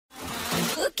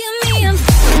Look at me, I'm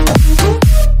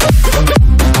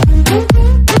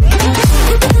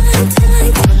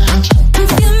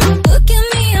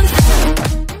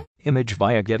Image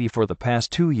via Getty. For the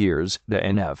past 2 years, the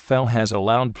NFL has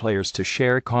allowed players to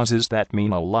share causes that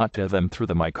mean a lot to them through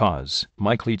the My Cause,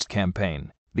 My Cleats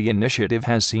campaign. The initiative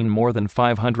has seen more than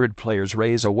 500 players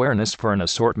raise awareness for an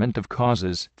assortment of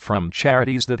causes, from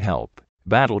charities that help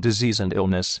battle disease and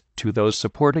illness, to those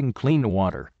supporting clean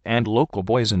water and local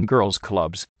boys and girls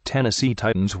clubs. Tennessee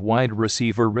Titans wide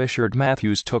receiver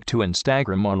Rishard took to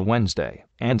Instagram on Wednesday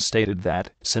and stated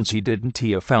that, since he didn't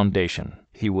see a foundation,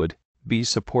 he would be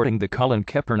supporting the Colin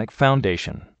Kaepernick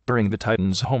Foundation during the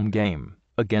Titans' home game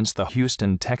against the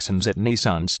Houston Texans at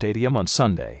Nissan Stadium on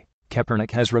Sunday.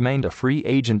 Kaepernick has remained a free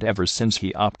agent ever since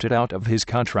he opted out of his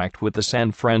contract with the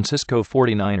San Francisco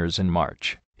 49ers in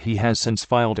March. He has since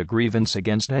filed a grievance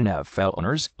against NFL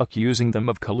owners, accusing them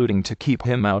of colluding to keep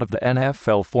him out of the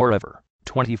NFL forever.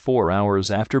 24 hours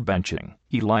after benching,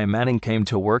 Eli Manning came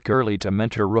to work early to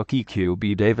mentor rookie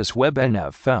QB Davis Webb.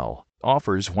 NFL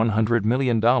offers $100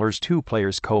 million to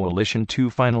Players Coalition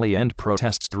to finally end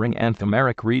protests during anthem.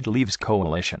 Eric Reid leaves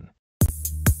coalition.